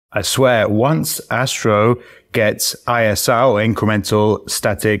I swear, once Astro gets ISR, or incremental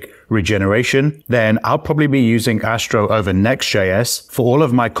static regeneration, then I'll probably be using Astro over Next.js for all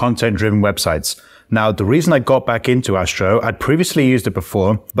of my content-driven websites. Now, the reason I got back into Astro, I'd previously used it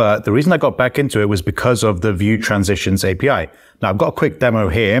before, but the reason I got back into it was because of the Vue Transitions API. Now, I've got a quick demo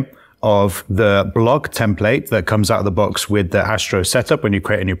here of the blog template that comes out of the box with the Astro setup when you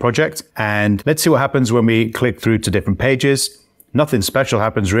create a new project. And let's see what happens when we click through to different pages. Nothing special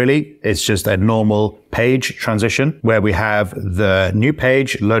happens really. It's just a normal page transition where we have the new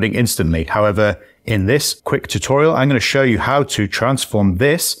page loading instantly. However, in this quick tutorial, I'm going to show you how to transform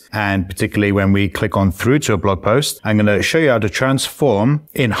this. And particularly when we click on through to a blog post, I'm going to show you how to transform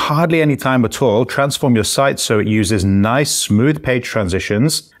in hardly any time at all, transform your site so it uses nice, smooth page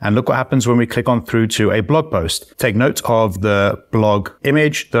transitions. And look what happens when we click on through to a blog post. Take note of the blog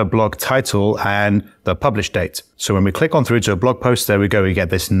image, the blog title, and the publish date. So when we click on through to a blog post, there we go. We get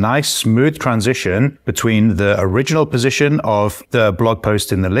this nice smooth transition between the original position of the blog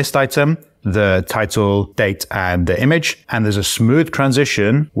post in the list item, the title, date, and the image. And there's a smooth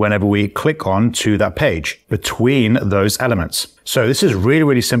transition whenever we click on to that page between those elements. So this is really,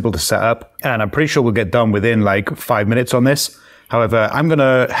 really simple to set up. And I'm pretty sure we'll get done within like 5 minutes on this. However, I'm going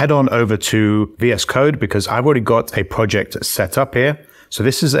to head on over to VS Code because I've already got a project set up here. So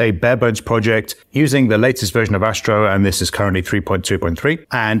this is a bare bones project using the latest version of Astro, and this is currently 3.2.3.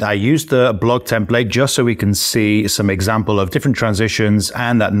 And I used the blog template just so we can see some example of different transitions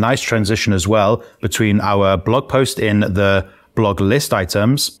and that nice transition as well between our blog post in the blog list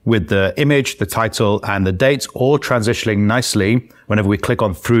items with the image, the title, and the date all transitioning nicely whenever we click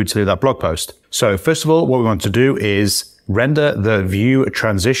on through to that blog post. So first of all, what we want to do is render the Vue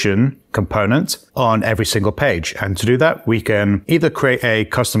transition component on every single page. And to do that, we can either create a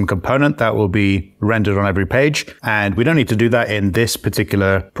custom component that will be rendered on every page. And we don't need to do that in this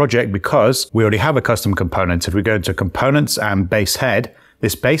particular project because we already have a custom component. If we go into components and base head,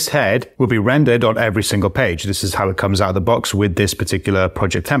 this base head will be rendered on every single page. This is how it comes out of the box with this particular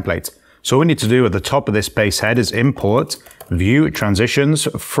project template. So all we need to do at the top of this base head is import Vue transitions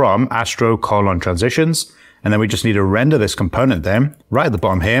from Astro:transitions. And then we just need to render this component then, right at the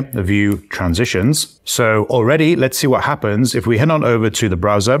bottom here, the Vue transitions. So already, let's see what happens. If we head on over to the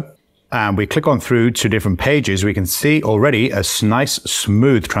browser and we click on through to different pages, we can see already a nice,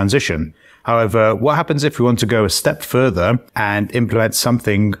 smooth transition. However, what happens if we want to go a step further and implement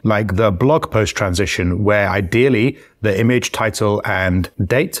something like the blog post transition, where ideally the image, title, and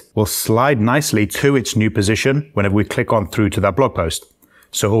date will slide nicely to its new position whenever we click on through to that blog post?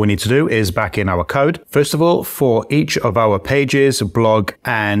 So all we need to do is back in our code. First of all, for each of our pages, blog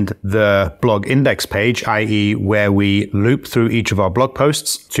and the blog index page, i.e. where we loop through each of our blog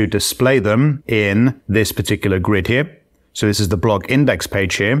posts to display them in this particular grid here. So this is the blog index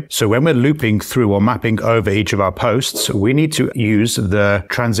page here. So when we're looping through or mapping over each of our posts, we need to use the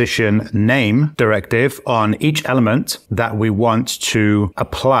transition name directive on each element that we want to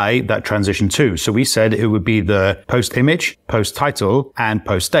apply that transition to. So we said it would be the post image, post title, and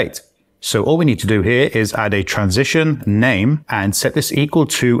post date. So all we need to do here is add a transition name and set this equal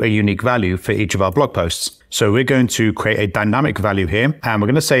to a unique value for each of our blog posts. So we're going to create a dynamic value here, and we're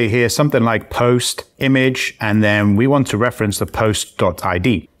going to say here something like post image, and then we want to reference the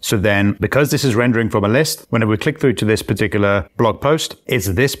post.id. So then, because this is rendering from a list, whenever we click through to this particular blog post, it's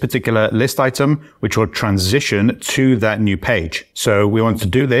this particular list item which will transition to that new page. So we want to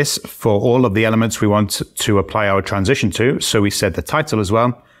do this for all of the elements we want to apply our transition to. So we set the title as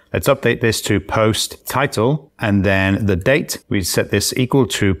well. Let's update this to post title, and then the date, we set this equal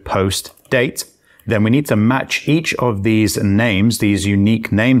to post date. Then we need to match each of these names, these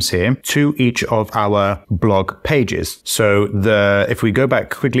unique names here, to each of our blog pages. So if we go back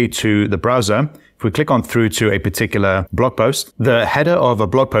quickly to the browser, if we click on through to a particular blog post, the header of a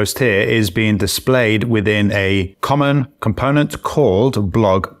blog post here is being displayed within a common component called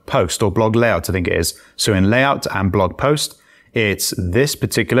blog post, or blog layout, I think it is. So in layout and blog post, it's this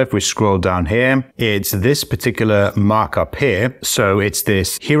particular, if we scroll down here, it's this particular markup here. So it's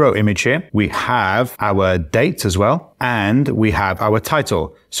this hero image here. We have our date as well, and we have our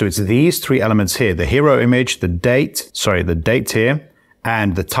title. So it's these three elements here, the hero image, the date here,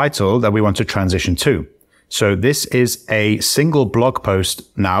 and the title that we want to transition to. So this is a single blog post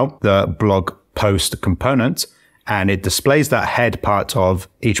now, the blog post component, and it displays that head part of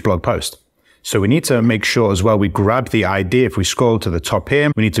each blog post. So we need to make sure as well we grab the ID. If we scroll to the top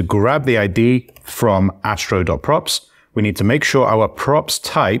here, we need to grab the ID from astro.props. We need to make sure our props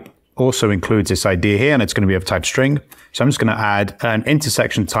type also includes this ID here, and it's going to be of type string. So I'm just going to add an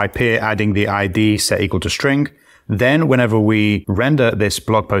intersection type here, adding the ID set equal to string. Then whenever we render this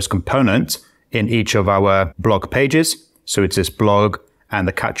blog post component in each of our blog pages, so it's this blog and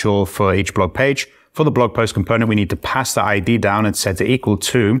the catch-all for each blog page, for the blog post component, we need to pass the ID down and set it equal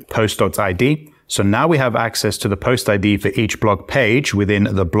to post.id. So now we have access to the post ID for each blog page within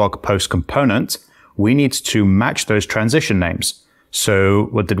the blog post component. We need to match those transition names. So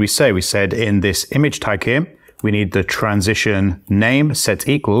what did we say? We said in this image tag here, we need the transition name set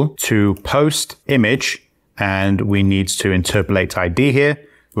equal to post image, and we need to interpolate ID here.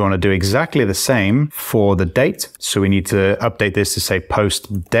 We want to do exactly the same for the date. So we need to update this to say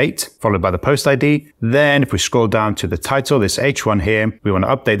post date followed by the post ID. Then if we scroll down to the title, this H1 here, we want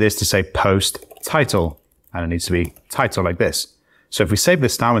to update this to say post title. And it needs to be title like this. So if we save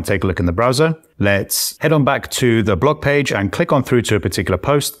this now and take a look in the browser, let's head on back to the blog page and click on through to a particular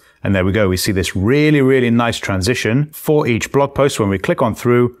post. And there we go. We see this really nice transition for each blog post. When we click on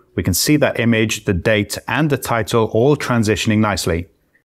through, we can see that image, the date, and the title all transitioning nicely.